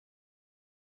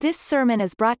This sermon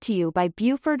is brought to you by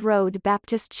Buford Road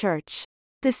Baptist Church.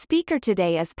 The speaker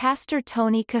today is Pastor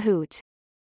Tony Kohout.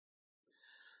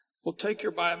 Well, take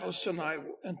your Bibles tonight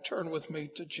and turn with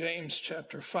me to James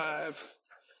chapter 5.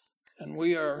 And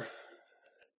we are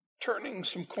turning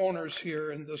some corners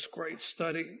here in this great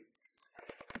study.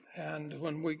 And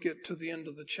when we get to the end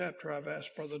of the chapter, I've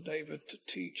asked Brother David to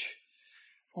teach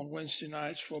on Wednesday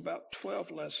nights for about 12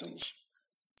 lessons.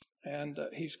 And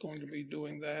he's going to be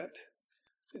doing that.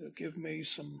 It'll give me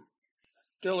some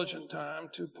diligent time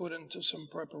to put into some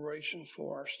preparation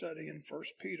for our study in 1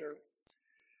 Peter.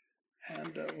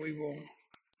 And we will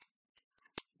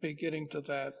be getting to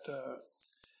that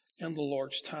in the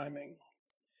Lord's timing.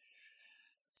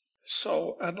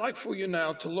 So I'd like for you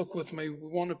now to look with me. We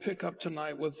want to pick up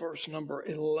tonight with verse number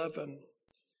 11.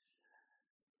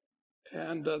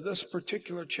 And this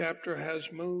particular chapter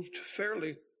has moved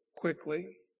fairly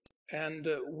quickly. And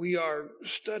we are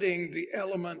studying the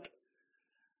element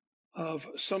of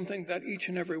something that each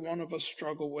and every one of us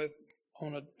struggle with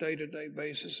on a day-to-day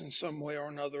basis in some way or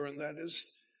another, and that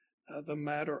is the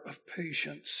matter of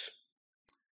patience.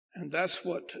 And that's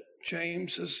what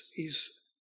James is. He's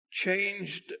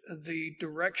changed the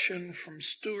direction from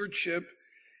stewardship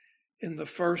in the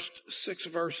first 6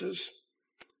 verses,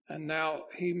 and now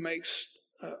he makes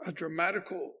a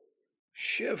dramatical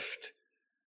shift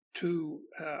to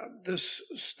this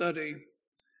study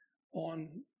on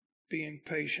being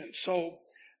patient. So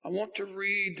I want to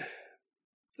read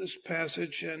this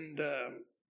passage and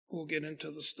we'll get into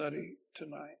the study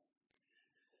tonight.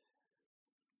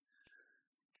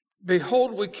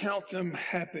 Behold, we count them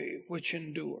happy which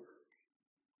endure.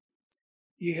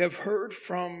 Ye have heard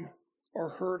from or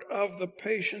heard of the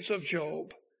patience of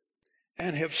Job,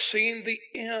 and have seen the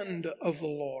end of the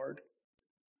Lord,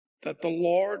 that the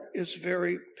Lord is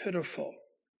very pitiful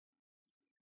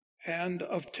and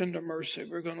of tender mercy.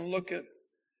 We're going to look at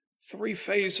 3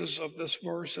 phases of this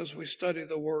verse as we study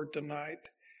the word tonight.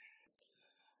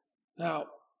 Now,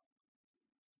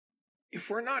 if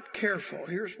we're not careful,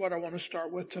 here's what I want to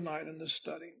start with tonight in this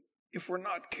study. If we're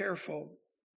not careful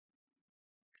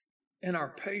in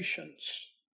our patience,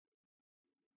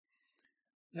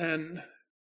 then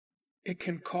it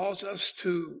can cause us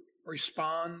to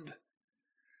respond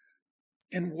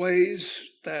in ways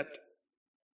that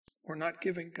we're not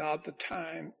giving God the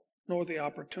time nor the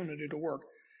opportunity to work.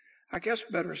 I guess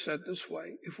better said this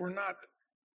way, if we're not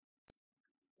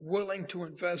willing to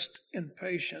invest in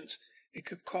patience, it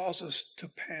could cause us to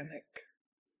panic.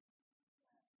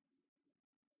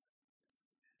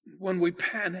 When we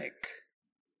panic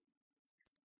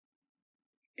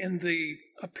in the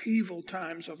upheaval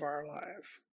times of our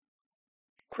life,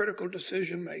 critical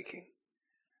decision making,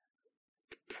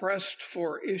 pressed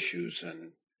for issues,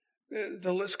 and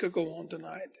the list could go on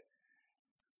tonight.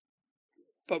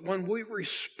 But when we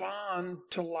respond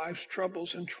to life's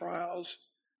troubles and trials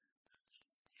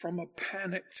from a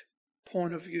panicked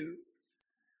point of view,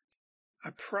 I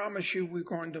promise you we're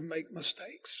going to make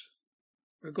mistakes.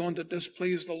 We're going to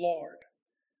displease the Lord,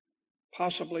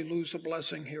 possibly lose a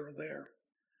blessing here or there.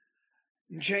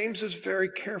 And James is very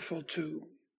careful to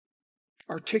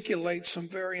articulate some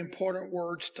very important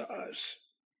words to us.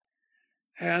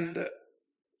 And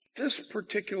this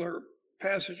particular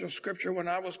passage of Scripture, when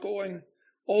I was going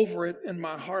over it in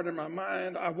my heart and my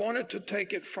mind, I wanted to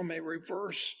take it from a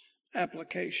reverse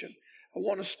application. I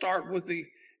want to start with the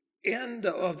end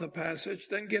of the passage,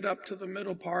 then get up to the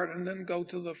middle part, and then go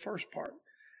to the first part.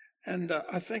 And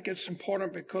I think it's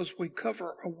important because we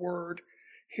cover a word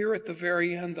here at the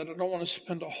very end that I don't want to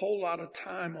spend a whole lot of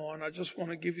time on. I just want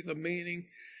to give you the meaning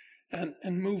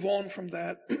and move on from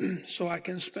that so I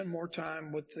can spend more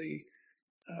time with the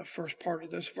first part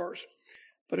of this verse.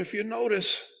 But if you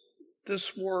notice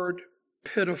this word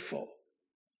pitiful,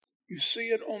 you see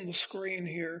it on the screen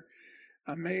here.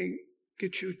 I may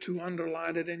get you to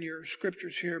underline it in your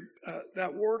scriptures here.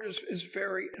 That word is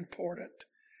very important.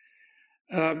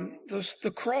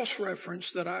 The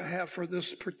cross-reference that I have for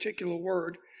this particular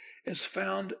word is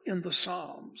found in the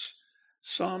Psalms.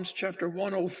 Psalms chapter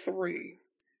 103.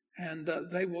 And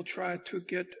they will try to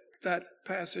get that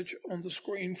passage on the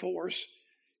screen for us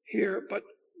here. But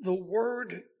the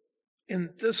word in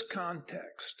this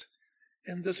context,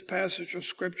 in this passage of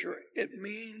Scripture, it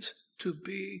means to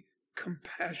be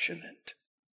compassionate.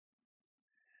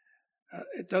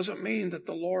 It doesn't mean that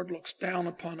the Lord looks down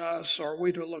upon us or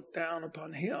we to look down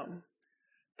upon him.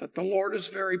 That the Lord is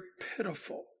very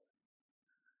pitiful.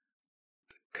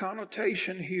 The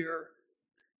connotation here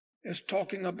is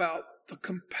talking about the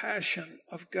compassion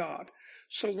of God.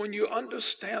 So when you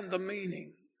understand the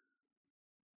meaning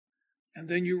and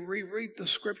then you reread the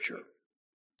Scripture,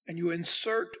 and you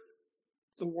insert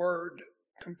the word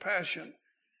compassion.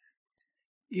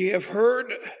 Ye have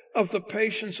heard of the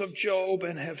patience of Job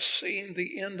and have seen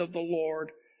the end of the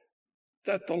Lord,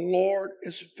 that the Lord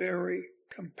is very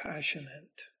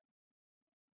compassionate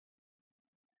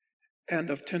and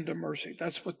of tender mercy.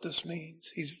 That's what this means.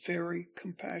 He's very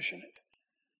compassionate.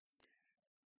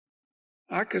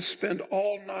 I could spend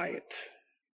all night,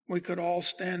 we could all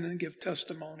stand and give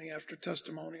testimony after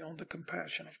testimony on the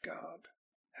compassion of God,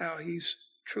 how He's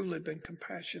truly been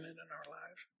compassionate in our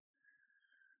life.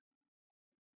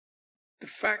 The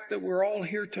fact that we're all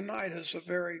here tonight is a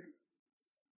very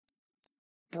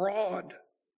broad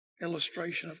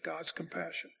illustration of God's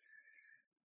compassion.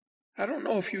 I don't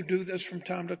know if you do this from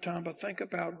time to time, but think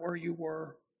about where you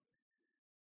were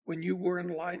when you were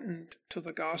enlightened to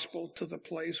the gospel, to the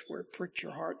place where it pricked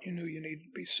your heart, you knew you needed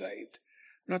to be saved.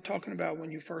 I'm not talking about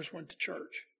when you first went to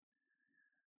church,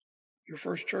 your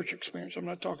first church experience. I'm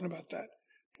not talking about that.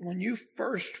 When you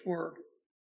first were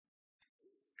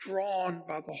drawn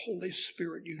by the Holy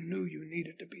Spirit, you knew you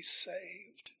needed to be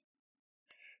saved.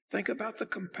 Think about the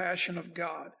compassion of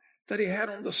God that He had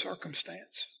on the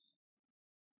circumstance.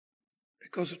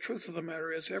 Because the truth of the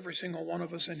matter is, every single one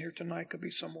of us in here tonight could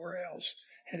be somewhere else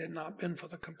had it not been for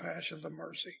the compassion, the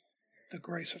mercy, the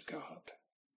grace of God.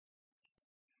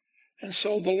 And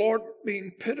so the Lord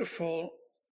being pitiful,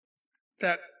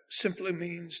 that simply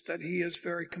means that He is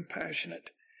very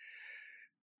compassionate.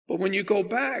 But when you go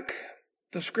back,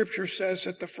 the scripture says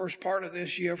at the first part of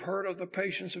this, ye have heard of the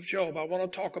patience of Job. I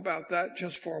want to talk about that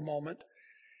just for a moment.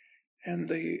 And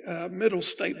the middle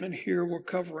statement here we'll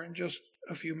cover in just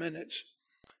a few minutes.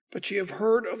 But ye have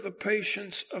heard of the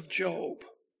patience of Job.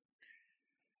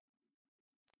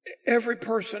 Every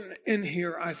person in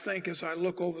here, I think, as I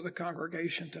look over the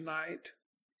congregation tonight,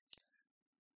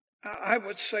 I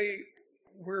would say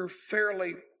we're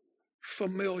fairly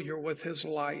familiar with his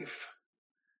life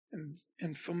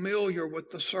and familiar with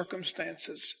the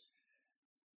circumstances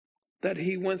that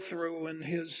he went through in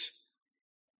his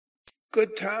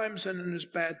good times and in his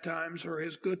bad times, or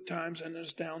his good times and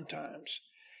his down times.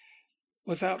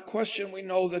 Without question, we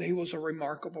know that he was a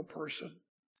remarkable person.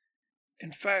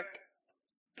 In fact,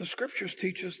 the scriptures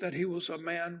teach us that he was a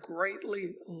man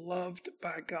greatly loved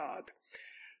by God.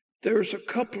 There's a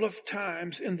couple of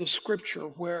times in the scripture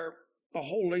where the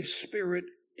Holy Spirit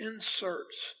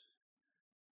inserts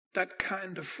that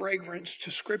kind of fragrance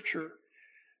to scripture.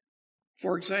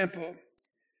 For example,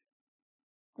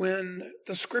 when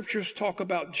the scriptures talk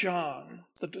about John,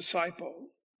 the disciple,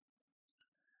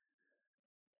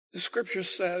 the scripture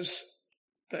says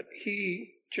that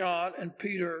he, John, and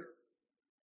Peter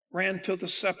ran to the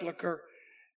sepulcher.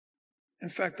 In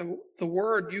fact, the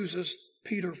word uses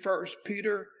Peter first.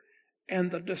 Peter and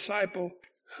the disciple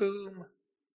whom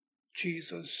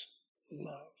Jesus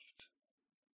loved.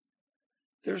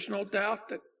 There's no doubt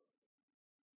that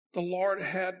the Lord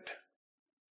had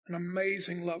an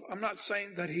amazing love. I'm not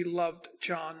saying that he loved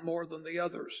John more than the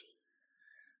others,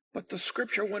 but the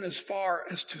scripture went as far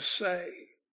as to say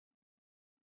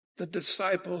the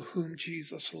disciple whom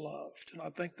Jesus loved. And I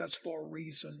think that's for a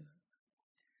reason.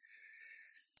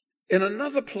 In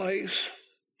another place,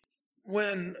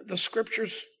 when the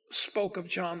scriptures spoke of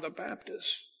John the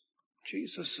Baptist,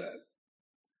 Jesus said,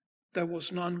 there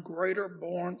was none greater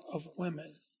born of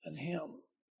women than him.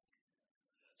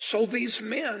 So these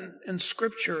men in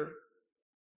scripture,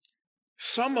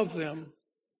 some of them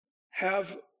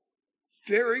have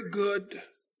very good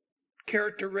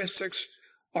characteristics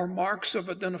or marks of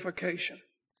identification.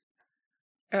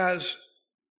 As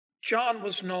John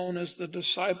was known as the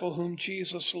disciple whom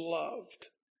Jesus loved.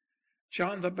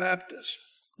 John the Baptist,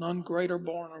 none greater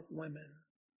born of women.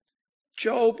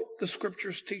 Job, the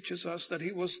scriptures teaches us that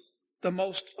he was the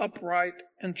most upright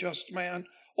and just man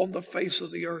on the face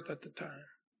of the earth at the time.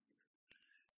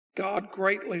 God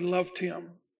greatly loved him.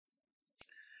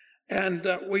 And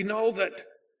we know that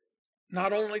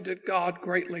not only did God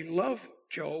greatly love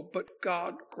Job, but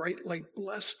God greatly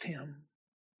blessed him.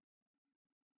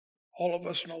 All of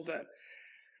us know that.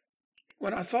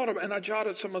 When I thought of, and I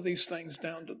jotted some of these things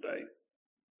down today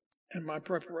in my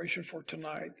preparation for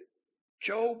tonight,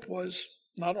 Job was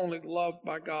not only loved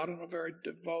by God in a very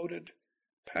devoted,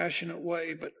 passionate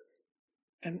way, but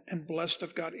and blessed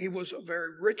of God. He was a very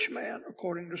rich man,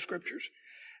 according to scriptures.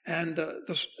 And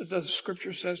the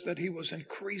scripture says that he was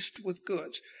increased with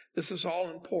goods. This is all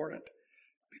important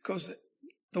because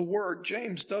the word,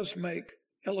 James does make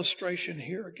illustration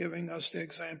here, giving us the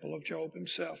example of Job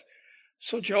himself.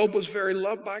 So Job was very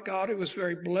loved by God. He was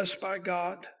very blessed by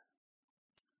God.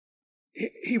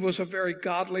 He was a very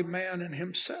godly man in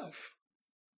himself.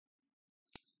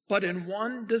 But in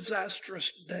one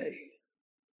disastrous day,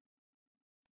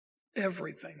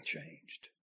 everything changed.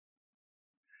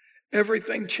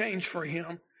 Everything changed for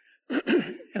him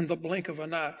in the blink of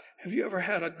an eye. Have you ever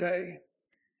had a day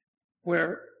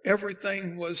where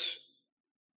everything was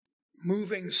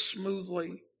moving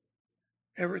smoothly,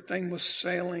 everything was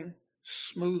sailing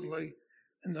smoothly,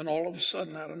 and then all of a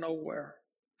sudden, out of nowhere,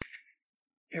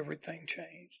 everything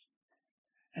changed?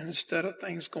 And instead of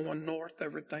things going north,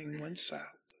 everything went south.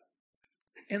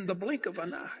 In the blink of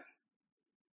an eye.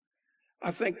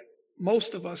 I think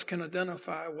most of us can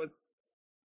identify with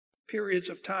periods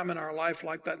of time in our life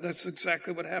like that. That's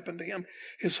exactly what happened to him.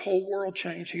 His whole world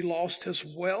changed. He lost his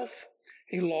wealth.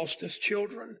 He lost his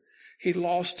children. He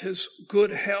lost his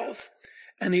good health.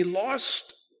 And he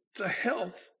lost the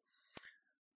health.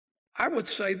 I would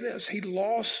say this. He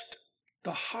lost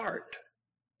the heart,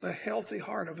 the healthy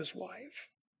heart of his wife.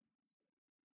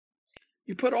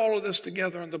 You put all of this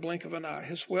together in the blink of an eye.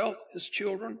 His wealth, his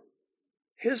children,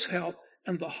 his health,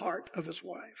 and the heart of his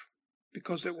wife.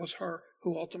 Because it was her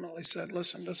who ultimately said,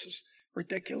 listen, this is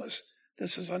ridiculous.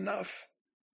 This is enough.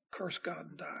 Curse God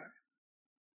and die.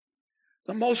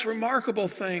 The most remarkable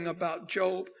thing about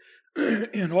Job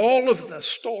in all of the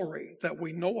story that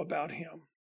we know about him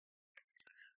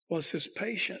was his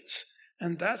patience.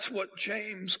 And that's what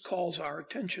James calls our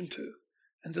attention to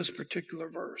in this particular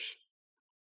verse.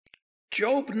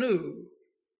 Job knew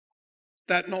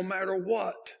that no matter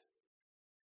what,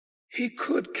 he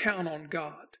could count on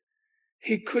God.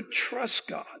 He could trust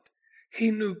God.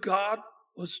 He knew God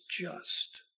was just.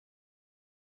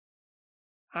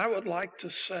 I would like to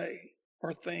say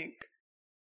or think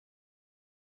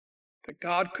that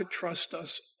God could trust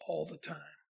us all the time,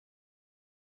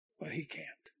 but he can't.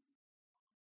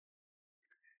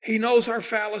 He knows our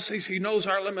fallacies. He knows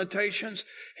our limitations.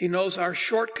 He knows our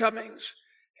shortcomings.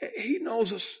 He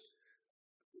knows us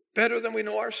better than we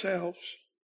know ourselves.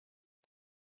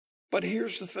 But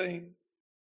here's the thing.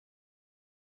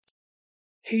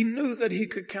 He knew that he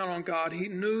could count on God. He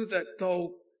knew that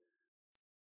though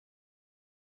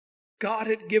God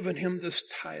had given him this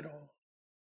title,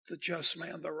 the just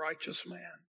man, the righteous man,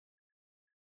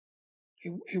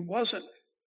 he wasn't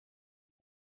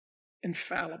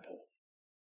infallible.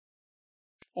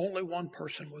 Only one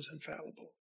person was infallible,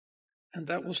 and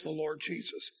that was the Lord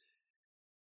Jesus.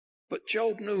 But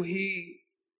Job knew he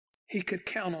could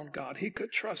count on God. He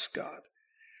could trust God.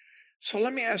 So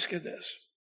let me ask you this.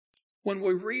 When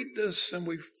we read this and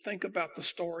we think about the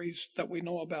stories that we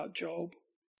know about Job,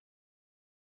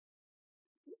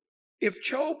 if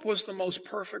Job was the most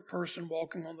perfect person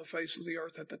walking on the face of the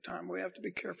earth at the time, we have to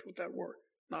be careful with that word,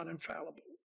 not infallible.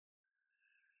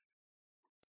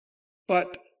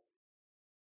 But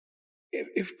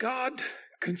if God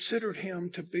considered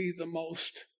him to be the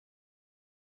most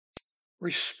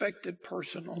respected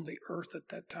person on the earth at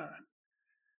that time,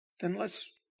 then let's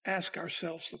ask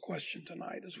ourselves the question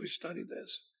tonight as we study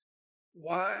this.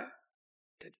 Why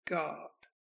did God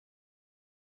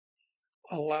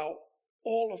allow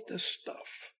all of this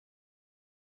stuff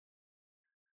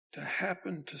to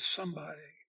happen to somebody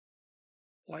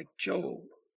like Job,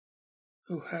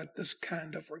 who had this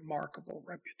kind of remarkable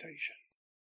reputation?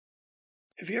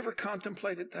 Have you ever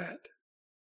contemplated that?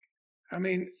 I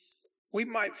mean, we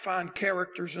might find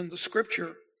characters in the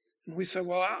scripture and we say,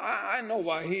 well, I know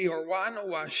why he or I know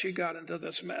why she got into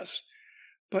this mess.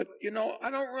 But,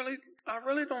 I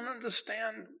really don't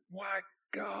understand why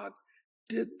God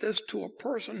did this to a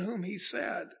person whom he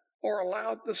said, or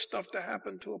allowed this stuff to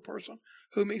happen to a person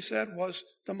whom he said was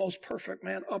the most perfect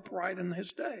man upright in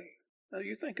his day. Now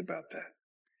you think about that.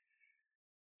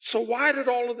 So why did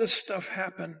all of this stuff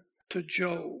happen to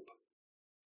Job?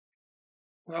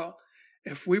 Well,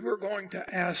 if we were going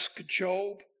to ask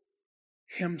Job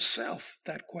himself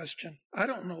that question, I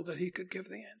don't know that he could give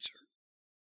the answer.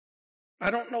 I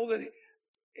don't know that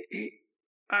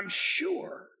I'm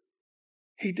sure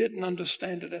he didn't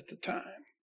understand it at the time.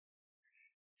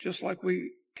 Just like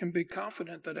we can be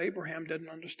confident that Abraham didn't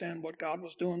understand what God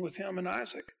was doing with him and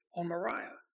Isaac on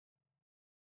Moriah.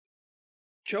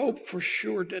 Job for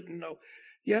sure didn't know.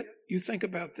 Yet, you think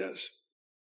about this.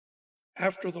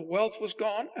 After the wealth was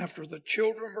gone, after the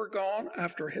children were gone,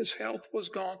 after his health was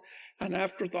gone, and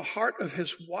after the heart of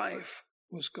his wife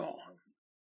was gone,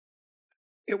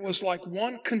 it was like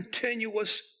one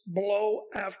continuous blow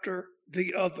after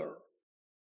the other.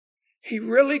 He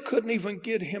really couldn't even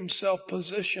get himself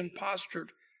positioned,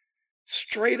 postured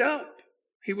straight up.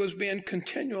 He was being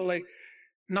continually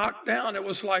knocked down. It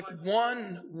was like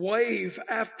one wave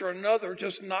after another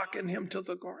just knocking him to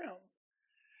the ground.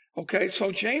 Okay,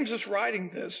 so James is writing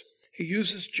this. He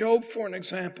uses Job for an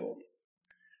example.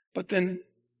 But then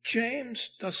James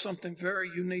does something very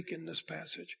unique in this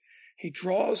passage. He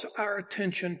draws our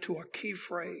attention to a key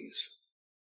phrase,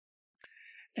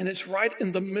 and it's right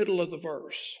in the middle of the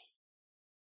verse.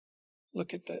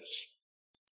 Look at this.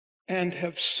 And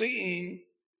have seen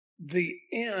the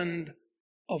end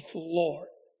of the Lord.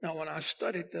 Now, when I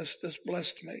studied this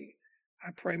blessed me.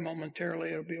 I pray momentarily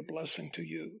it'll be a blessing to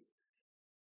you.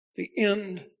 The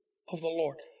end of the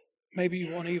Lord. Maybe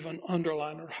you want to even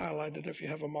underline or highlight it if you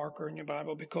have a marker in your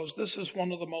Bible, because this is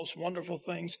one of the most wonderful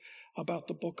things about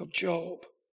the book of Job,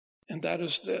 and that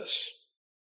is this.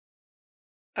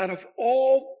 Out of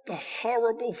all the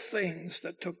horrible things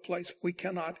that took place, we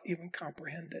cannot even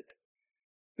comprehend it.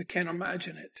 We can't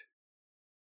imagine it.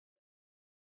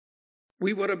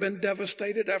 We would have been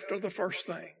devastated after the first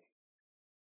thing,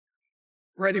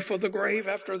 ready for the grave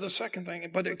after the second thing,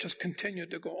 but it just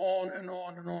continued to go on and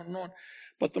on and on and on.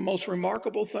 But the most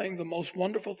remarkable thing, the most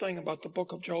wonderful thing about the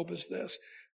book of Job is this,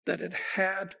 that it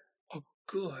had a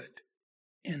good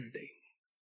ending.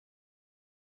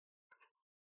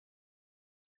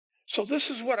 So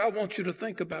this is what I want you to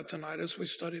think about tonight as we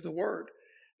study the Word,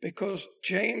 because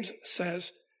James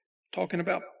says, talking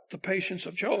about the patience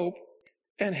of Job,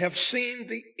 and have seen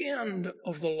the end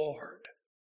of the Lord.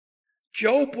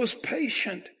 Job was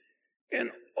patient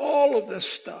in all of this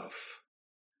stuff.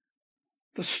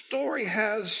 The story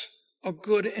has a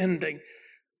good ending.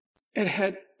 It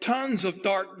had tons of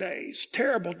dark days,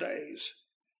 terrible days,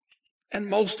 and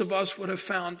most of us would have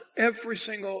found every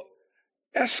single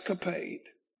escapade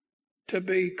to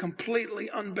be completely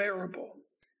unbearable.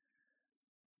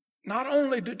 Not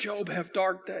only did Job have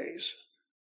dark days,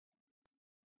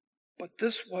 but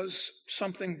this was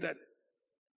something that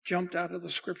jumped out of the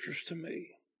scriptures to me.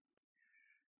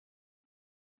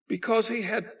 Because he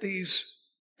had these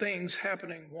things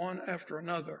happening one after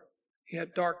another, he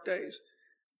had dark days.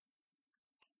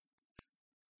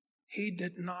 He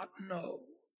did not know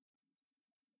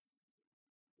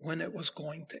when it was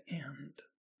going to end.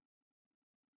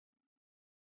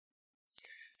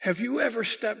 Have you ever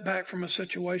stepped back from a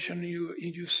situation and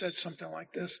you said something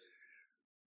like this?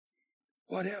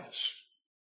 What else?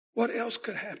 What else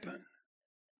could happen?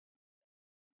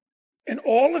 In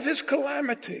all of his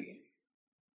calamity,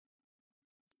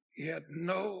 he had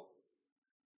no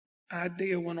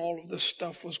idea when all of this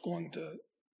stuff was going to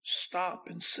stop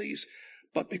and cease.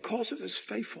 But because of his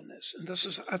faithfulness, and this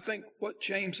is, I think, what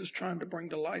James is trying to bring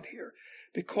to light here,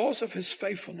 because of his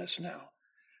faithfulness now,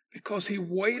 because he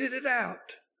waited it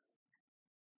out,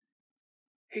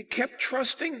 he kept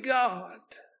trusting God,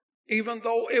 even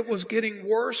though it was getting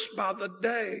worse by the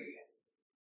day.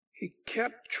 He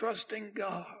kept trusting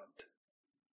God.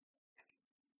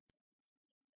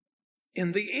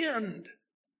 In the end,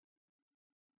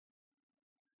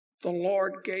 the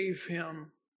Lord gave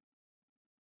him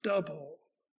double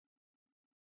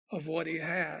of what he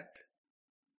had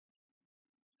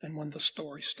than when the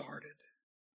story started.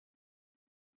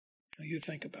 Now you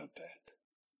think about that.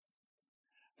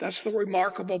 That's the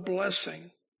remarkable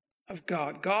blessing of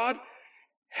God. God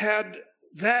had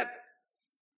that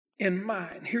in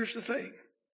mind. Here's the thing.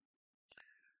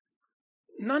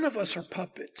 None of us are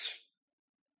puppets.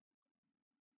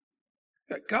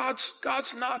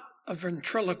 God's not a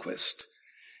ventriloquist,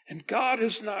 and God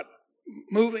is not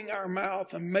moving our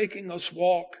mouth and making us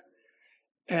walk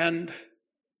and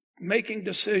making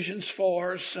decisions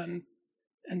for us and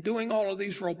doing all of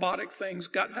these robotic things.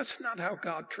 God, that's not how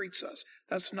God treats us.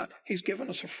 That's not. He's given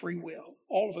us a free will.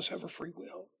 All of us have a free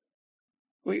will.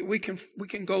 We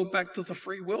can go back to the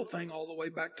free will thing all the way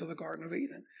back to the Garden of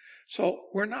Eden. So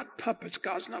we're not puppets.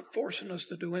 God's not forcing us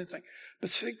to do anything. But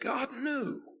see, God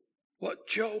knew what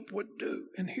Job would do.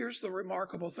 And here's the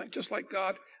remarkable thing. Just like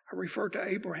God, I refer to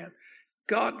Abraham.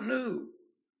 God knew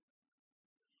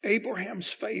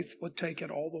Abraham's faith would take it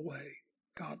all the way.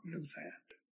 God knew that.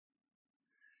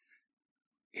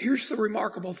 Here's the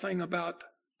remarkable thing about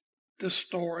this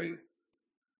story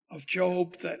of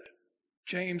Job that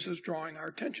James is drawing our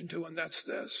attention to, and that's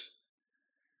this.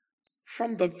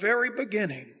 From the very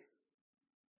beginning,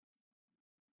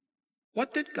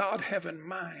 what did God have in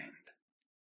mind?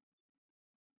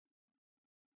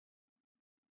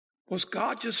 Was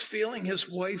God just feeling his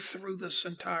way through this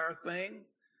entire thing?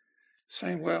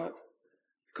 Saying, well,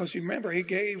 because you remember he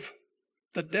gave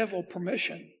the devil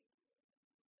permission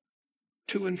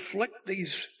to inflict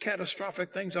these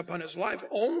catastrophic things upon his life.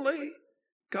 Only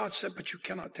God said, but you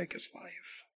cannot take his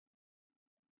life.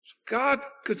 So God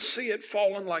could see it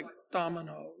falling like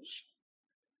dominoes.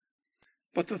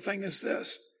 But the thing is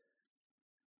this.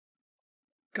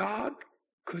 God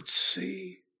could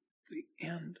see the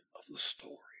end of the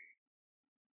story.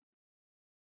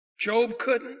 Job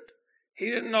couldn't. He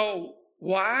didn't know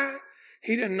why.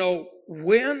 He didn't know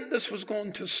when this was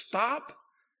going to stop.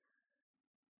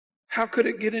 How could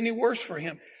it get any worse for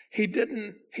him? He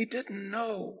didn't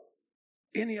know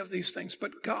any of these things.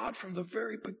 But God, from the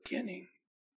very beginning,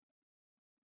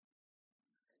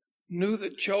 knew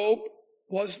that Job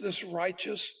was this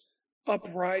righteous,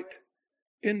 upright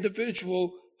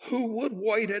individual who would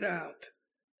wait it out,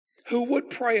 who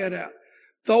would pray it out.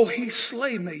 Though he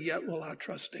slay me, yet will I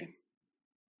trust him.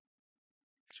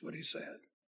 That's what he said.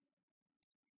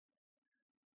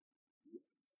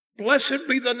 Blessed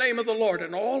be the name of the Lord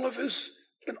in all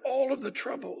of the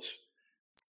troubles.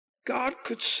 God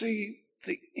could see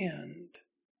the end.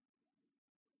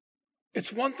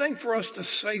 It's one thing for us to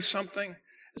say something.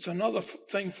 It's another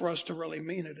thing for us to really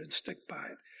mean it and stick by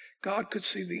it. God could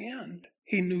see the end.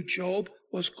 He knew Job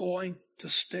was going to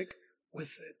stick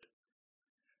with it.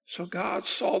 So God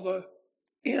saw the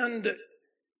end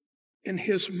in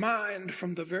his mind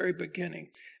from the very beginning.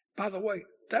 By the way,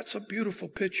 that's a beautiful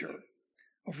picture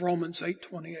of Romans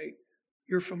 8:28.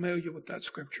 You're familiar with that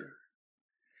scripture.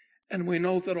 And we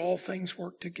know that all things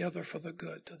work together for the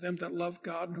good to them that love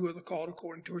God and who are the called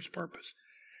according to his purpose.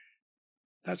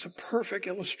 That's a perfect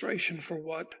illustration for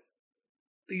what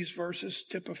these verses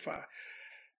typify.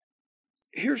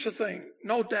 Here's the thing.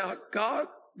 No doubt, God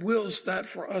wills that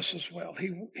for us as well.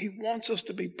 He wants us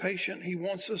to be patient. He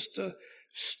wants us to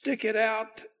stick it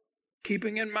out,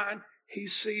 keeping in mind he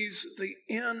sees the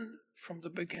end from the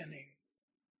beginning.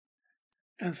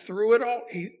 And through it all,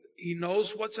 he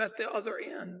knows what's at the other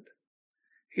end.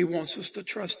 He wants us to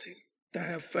trust him, to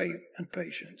have faith and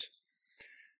patience.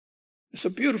 It's a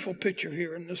beautiful picture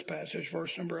here in this passage,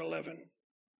 verse number 11.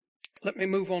 Let me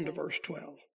move on to verse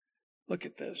 12. Look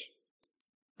at this.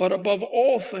 But above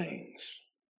all things,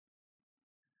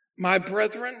 my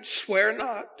brethren, swear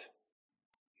not,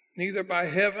 neither by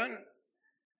heaven,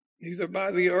 neither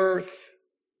by the earth,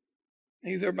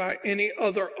 neither by any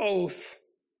other oath,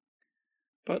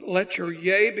 but let your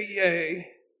yea be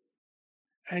yea,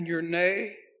 and your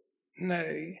nay,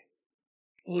 nay,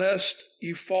 lest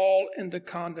ye fall into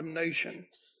condemnation.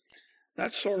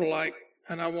 That's sort of like,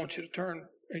 and I want you to turn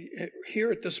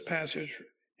here at this passage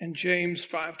in James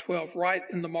 5:12, right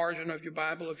in the margin of your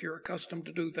Bible if you're accustomed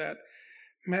to do that.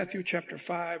 Matthew chapter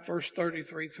 5, verse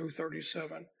 33 through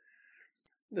 37.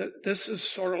 This is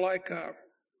sort of like a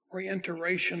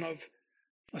reiteration of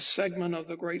a segment of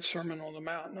the Great Sermon on the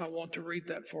Mount, and I want to read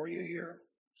that for you here.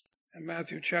 In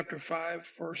Matthew chapter 5,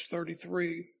 verse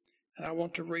 33, and I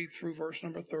want to read through verse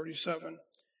number 37.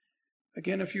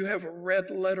 Again, if you have a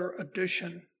red letter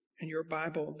edition in your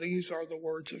Bible, these are the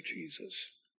words of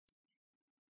Jesus.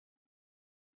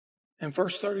 In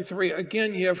verse 33,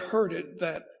 again ye have heard it,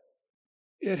 that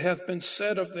it hath been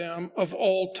said of them of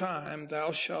old time,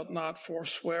 thou shalt not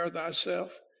forswear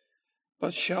thyself,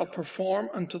 but shalt perform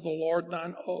unto the Lord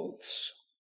thine oaths.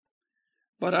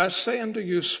 But I say unto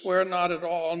you, swear not at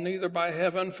all, neither by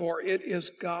heaven, for it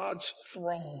is God's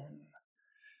throne,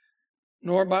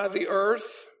 nor by the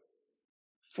earth,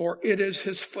 for it is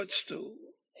his footstool,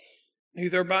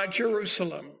 neither by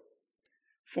Jerusalem,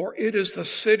 for it is the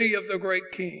city of the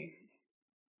great King.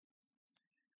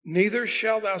 Neither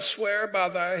shalt thou swear by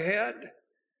thy head,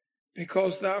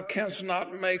 because thou canst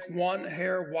not make one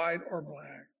hair white or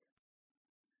black.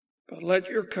 But let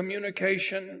your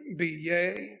communication be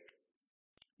yea,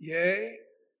 yea,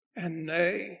 and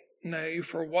nay, nay,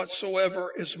 for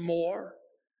whatsoever is more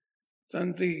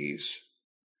than these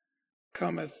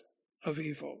cometh of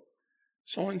evil.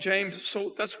 So in James,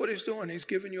 so that's what he's doing. He's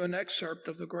giving you an excerpt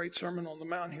of the Great Sermon on the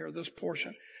Mount here, this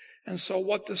portion. And so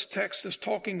what this text is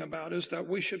talking about is that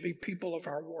we should be people of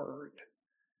our word.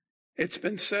 It's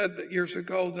been said that years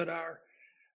ago that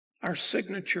our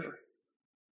signature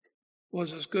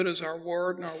was as good as our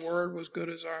word, and our word was good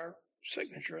as our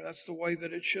signature. That's the way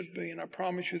that it should be. And I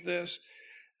promise you this,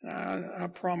 and I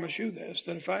promise you this,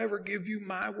 that if I ever give you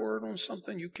my word on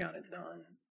something, you count it done.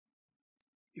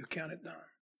 You count it done.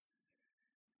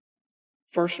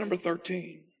 Verse number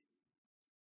 13.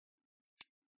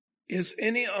 Is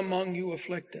any among you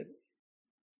afflicted?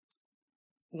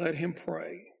 Let him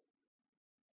pray.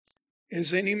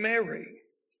 Is any merry?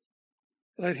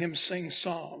 Let him sing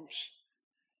psalms.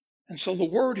 And so the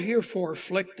word here for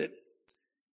afflicted,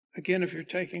 again, if you're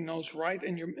taking those right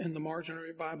in the margin of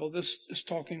your Bible, this is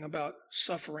talking about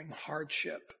suffering,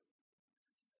 hardship,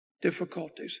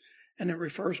 difficulties, and it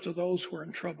refers to those who are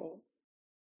in trouble.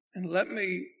 And let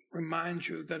me remind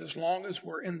you that as long as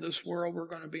we're in this world, we're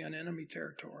going to be in enemy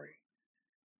territory.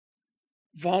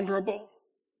 Vulnerable.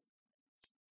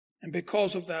 And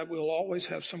because of that, we'll always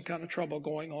have some kind of trouble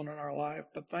going on in our life.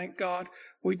 But thank God,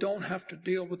 we don't have to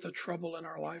deal with the trouble in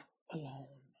our life alone.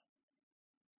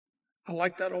 I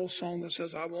like that old song that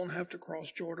says, I won't have to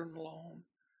cross Jordan alone.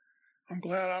 I'm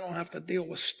glad I don't have to deal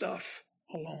with stuff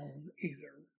alone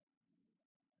either.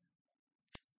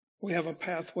 We have a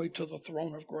pathway to the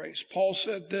throne of grace. Paul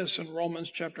said this in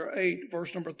Romans chapter 8,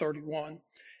 verse number 31.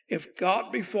 If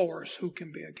God be for us, who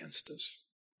can be against us?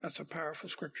 That's a powerful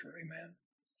scripture. Amen.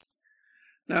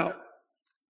 Now,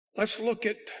 let's look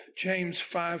at James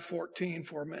 5:14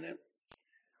 for a minute.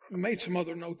 We made some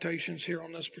other notations here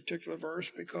on this particular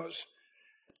verse because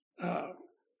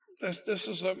this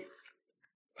is a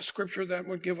scripture that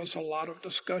would give us a lot of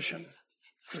discussion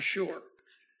for sure.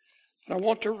 And I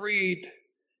want to read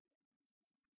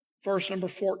verse number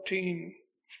 14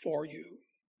 for you.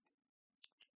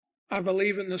 I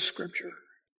believe in this scripture.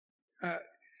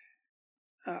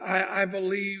 I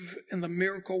believe in the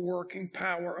miracle working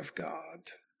power of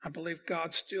God. I believe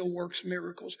God still works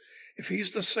miracles. If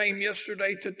He's the same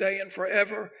yesterday, today, and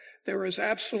forever, there is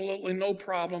absolutely no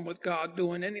problem with God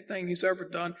doing anything He's ever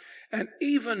done. And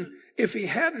even if He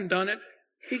hadn't done it,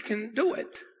 He can do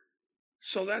it.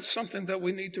 So that's something that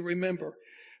we need to remember.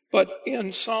 But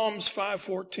in Psalms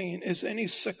 5:14, is any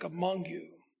sick among you?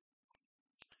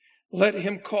 Let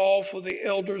him call for the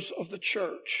elders of the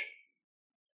church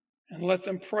and let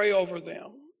them pray over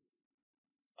them,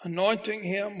 anointing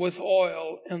him with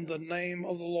oil in the name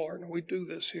of the Lord. And we do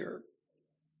this here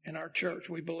in our church.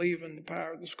 We believe in the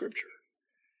power of the scripture.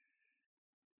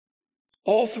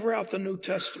 All throughout the New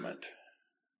Testament,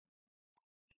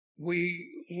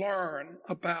 we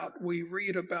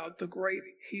read about the great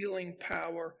healing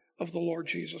power of the Lord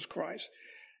Jesus Christ.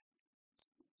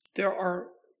 There are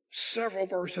several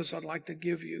verses I'd like to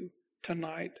give you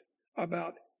tonight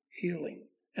about healing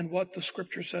and what the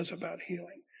scripture says about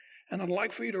healing. And I'd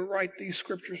like for you to write these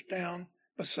scriptures down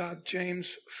beside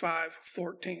James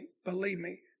 5:14. Believe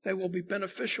me, they will be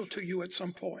beneficial to you at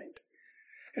some point.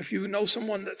 If you know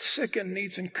someone that's sick and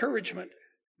needs encouragement,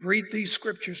 read these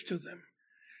scriptures to them.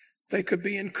 They could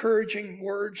be encouraging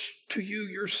words to you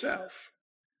yourself,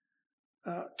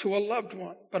 to a loved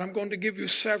one. But I'm going to give you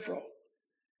several.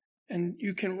 And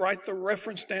you can write the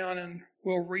reference down and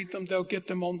we'll read them. They'll get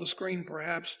them on the screen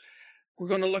perhaps. We're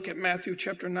going to look at Matthew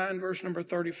chapter 9, verse number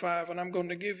 35. And I'm going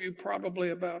to give you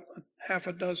probably about half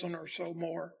a dozen or so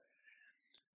more.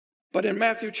 But in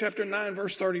Matthew chapter 9,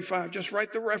 verse 35, just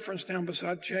write the reference down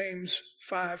beside James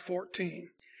 5:14.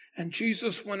 And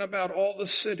Jesus went about all the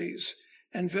cities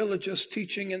and villages,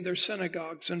 teaching in their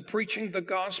synagogues and preaching the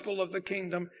gospel of the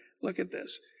kingdom. Look at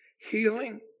this.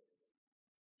 Healing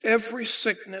every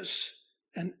sickness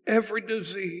and every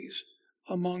disease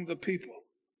among the people.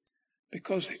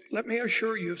 Because let me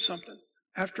assure you of something.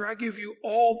 After I give you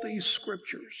all these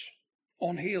scriptures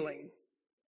on healing,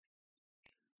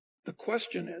 the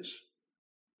question is,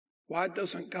 why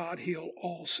doesn't God heal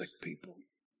all sick people?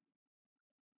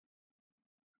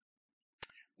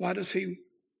 Why does He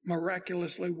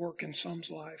miraculously work in some's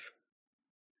life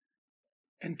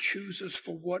and chooses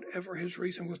for whatever His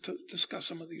reason? We'll discuss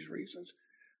some of these reasons.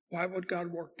 Why would God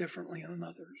work differently in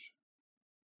others?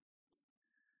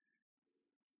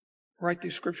 Write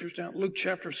these scriptures down. Luke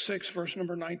chapter 6, verse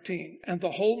number 19. And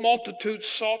the whole multitude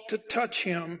sought to touch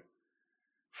Him,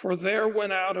 for there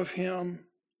went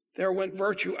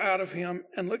virtue out of Him.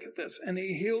 And look at this. And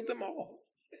He healed them all.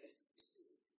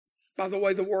 By the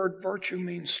way, the word virtue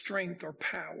means strength or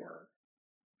power.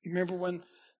 You remember when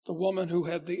the woman who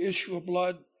had the issue of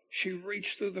blood, she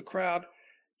reached through the crowd.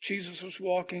 Jesus was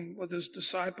walking with His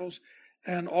disciples,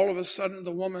 and all of a sudden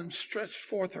the woman stretched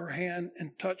forth her hand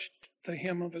and touched the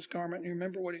hem of His garment. And you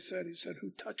remember what He said? He said,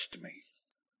 "Who touched me?"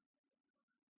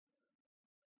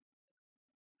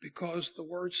 Because the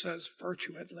word says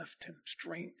virtue had left him,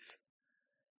 strength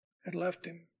had left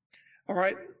him. All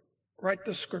right, write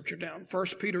the scripture down. 1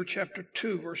 Peter chapter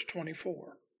 2, verse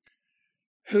 24.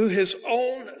 Who His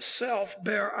own self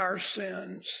bare our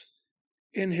sins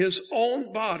in His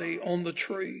own body on the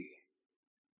tree,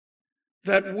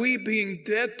 that we, being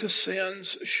dead to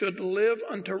sins, should live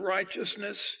unto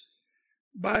righteousness,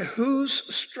 by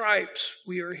whose stripes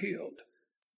we are healed.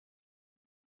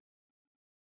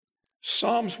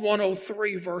 Psalms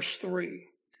 103, verse 3.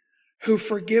 Who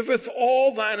forgiveth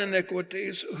all thine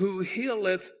iniquities, who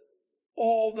healeth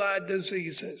all thy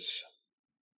diseases.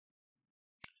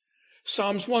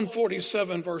 Psalms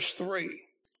 147, verse 3.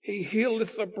 He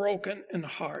healeth the broken in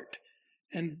heart,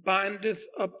 and bindeth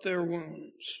up their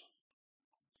wounds.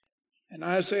 In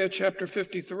Isaiah chapter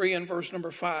 53 and verse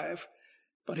number 5,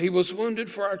 but He was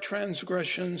wounded for our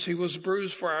transgressions, He was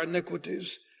bruised for our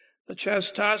iniquities. The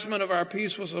chastisement of our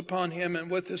peace was upon Him,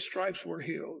 and with His stripes we're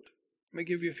healed. Let me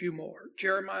give you a few more.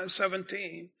 Jeremiah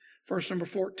 17, verse number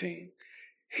 14.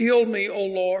 Heal me, O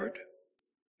Lord,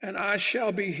 and I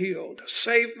shall be healed.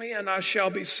 Save me, and I shall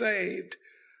be saved,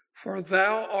 for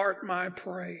thou art my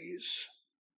praise.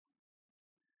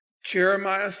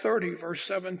 Jeremiah 30, verse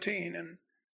 17, and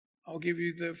I'll give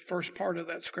you the first part of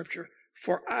that scripture.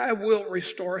 For I will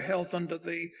restore health unto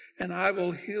thee, and I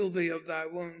will heal thee of thy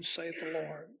wounds, saith the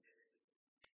Lord.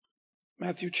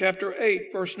 Matthew chapter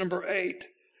 8, verse number 8.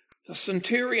 The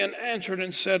centurion answered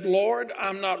and said, Lord,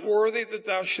 I'm not worthy that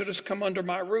thou shouldest come under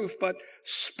my roof, but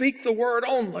speak the word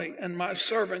only, and my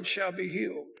servant shall be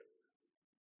healed.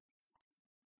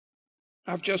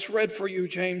 I've just read for you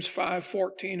James 5,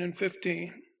 14 and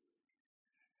 15.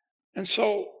 And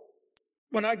so,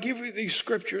 when I give you these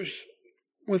scriptures,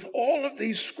 with all of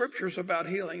these scriptures about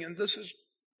healing, and this is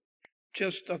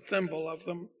just a thimble of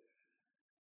them,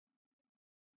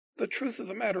 the truth of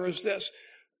the matter is this.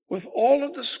 With all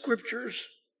of the scriptures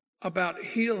about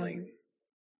healing,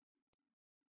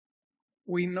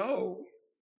 we know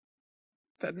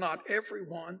that not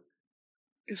everyone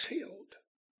is healed.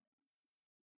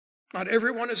 Not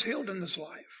everyone is healed in this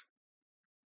life.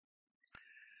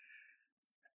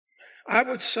 I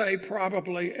would say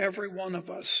probably every one of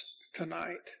us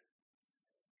tonight,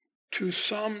 to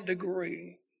some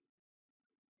degree,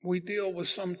 we deal with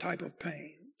some type of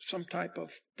pain, some type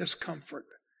of discomfort.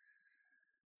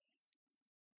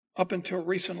 Up until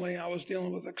recently, I was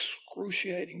dealing with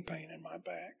excruciating pain in my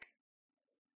back.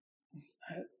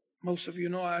 Most of you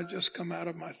know I had just come out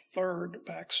of my third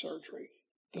back surgery.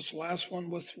 This last one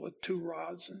was with 2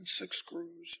 rods and 6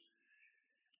 screws.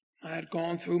 I had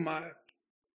gone through my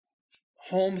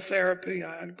home therapy.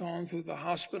 I had gone through the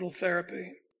hospital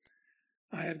therapy.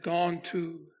 I had gone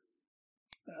to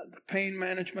the pain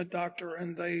management doctor,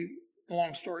 and they,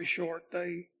 long story short,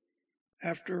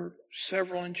 after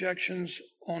several injections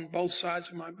on both sides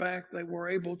of my back, they were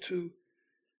able to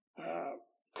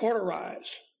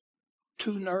cauterize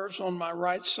 2 nerves on my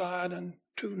right side and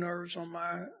 2 nerves on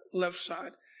my left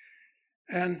side.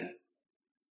 And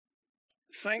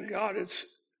thank God it's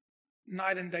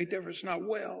night and day difference. Not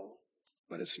well,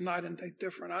 but it's night and day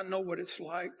different. I know what it's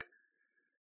like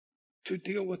to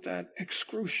deal with that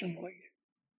excruciatingly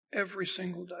every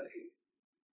single day.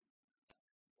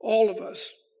 All of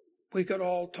us, we could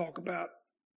all talk about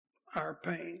our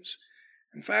pains.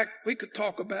 In fact, we could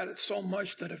talk about it so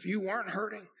much that if you weren't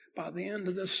hurting, by the end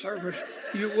of this service,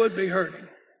 you would be hurting.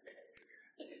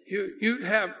 You'd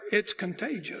have, it's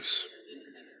contagious.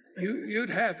 You'd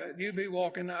have it. You'd be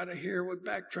walking out of here with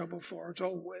back trouble before it's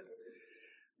over with.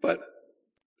 But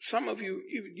some of you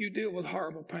deal with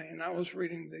horrible pain. I was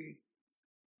reading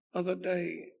the other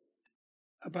day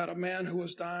about a man who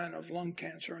was dying of lung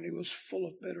cancer, and he was full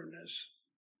of bitterness.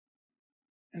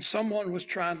 And someone was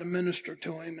trying to minister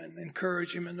to him and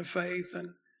encourage him in the faith and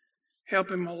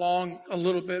help him along a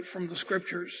little bit from the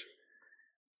scriptures.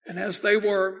 And as they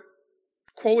were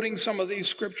quoting some of these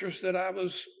scriptures that I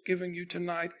was giving you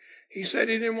tonight, he said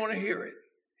he didn't want to hear it.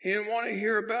 He didn't want to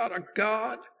hear about a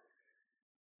God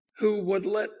who would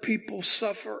let people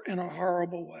suffer in a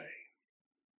horrible way.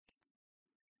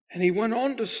 And he went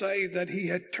on to say that he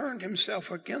had turned himself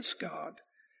against God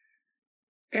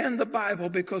and the Bible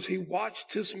because he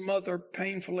watched his mother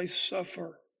painfully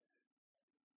suffer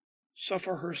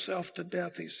herself to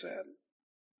death, he said.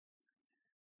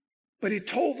 But he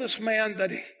told this man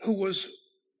who was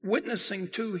witnessing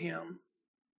to him,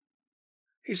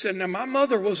 he said, now my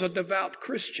mother was a devout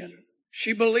Christian.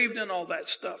 She believed in all that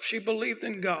stuff. She believed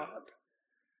in God.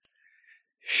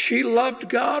 She loved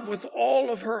God with all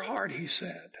of her heart, he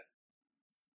said.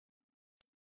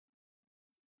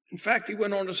 In fact, he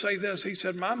went on to say this. He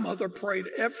said, my mother prayed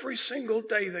every single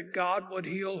day that God would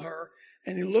heal her.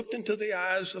 And he looked into the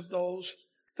eyes of those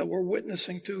that were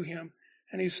witnessing to him.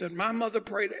 And he said, my mother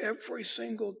prayed every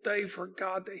single day for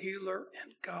God to heal her,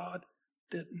 and God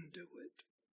didn't do it.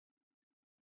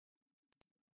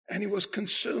 And he was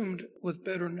consumed with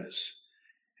bitterness.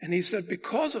 And he said,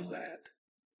 because of that,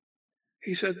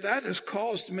 he said, that has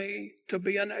caused me to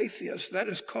be an atheist. That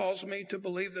has caused me to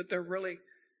believe that there really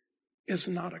is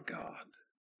not a God.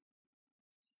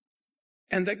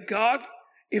 And that God,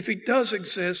 if he does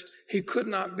exist, he could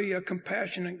not be a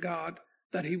compassionate God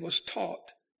that he was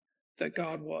taught that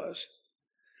God was.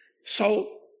 So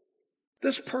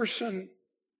this person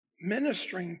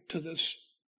ministering to this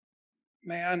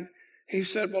man, he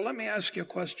said, well, let me ask you a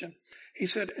question. He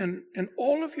said, in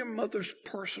all of your mother's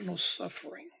personal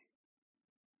suffering,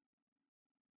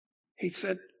 he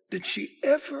said, did she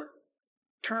ever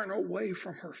turn away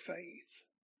from her faith?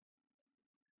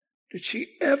 Did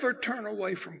she ever turn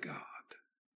away from God?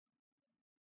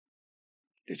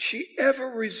 Did she ever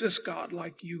resist God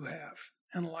like you have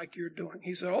and like you're doing?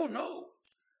 He said, oh, no.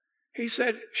 He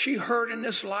said she hurt in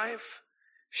this life.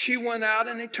 She went out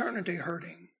in eternity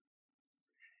hurting.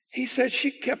 He said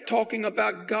she kept talking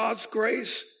about God's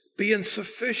grace being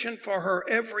sufficient for her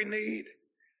every need,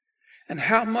 and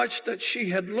how much that she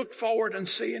had looked forward and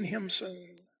seeing him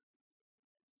soon.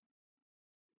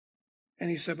 And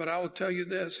he said, but I will tell you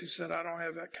this. He said, I don't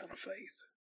have that kind of faith.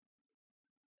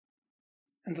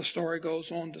 And the story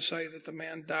goes on to say that the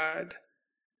man died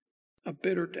a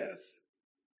bitter death.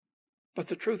 But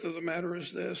the truth of the matter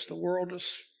is this: the world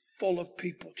is full of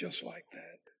people just like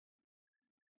that.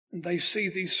 And they see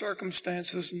these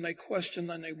circumstances and they question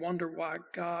and they wonder why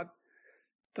God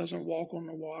doesn't walk on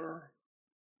the water,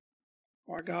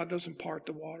 why God doesn't part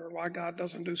the water, why God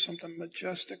doesn't do something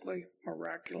majestically,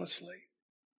 miraculously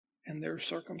in their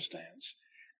circumstance.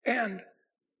 And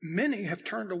many have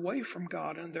turned away from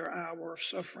God in their hour of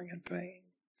suffering and pain.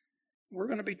 We're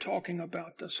going to be talking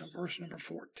about this in verse number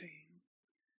 14.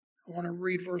 I want to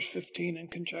read verse 15 in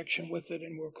conjunction with it,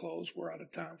 and we'll close. We're out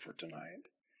of time for tonight.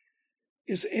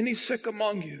 Is any sick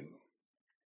among you?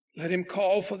 Let him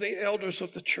call for the elders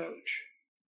of the church,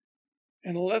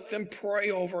 and let them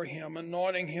pray over him,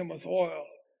 anointing him with oil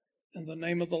in the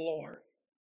name of the Lord.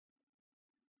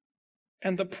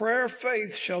 And the prayer of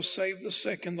faith shall save the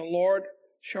sick, and the Lord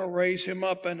shall raise him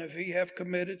up, and if he have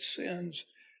committed sins,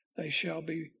 they shall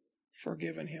be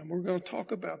forgiven him. We're going to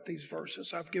talk about these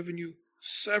verses. I've given you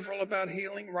several about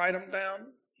healing. Write them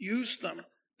down. Use them.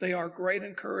 They are great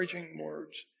encouraging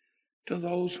words to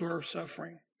those who are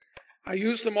suffering. I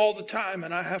use them all the time,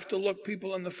 and I have to look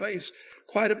people in the face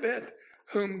quite a bit,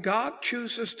 whom God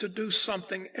chooses to do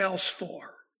something else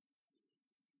for.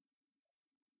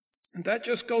 And that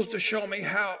just goes to show me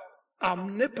how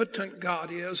omnipotent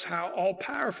God is, how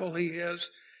all-powerful he is.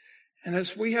 And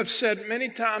as we have said many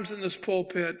times in this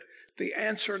pulpit, the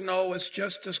answer no is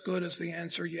just as good as the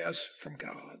answer yes from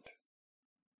God.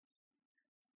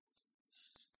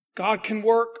 God can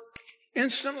work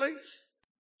instantly.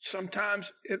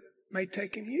 Sometimes it may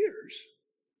take him years.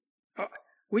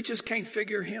 We just can't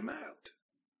figure him out.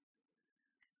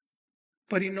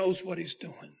 But he knows what he's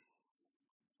doing.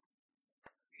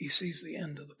 He sees the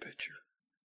end of the picture.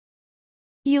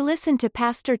 You listen to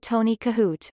Pastor Tony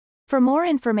Kohout. For more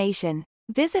information,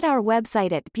 visit our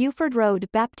website at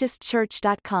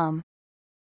BufordRoadBaptistChurch.com.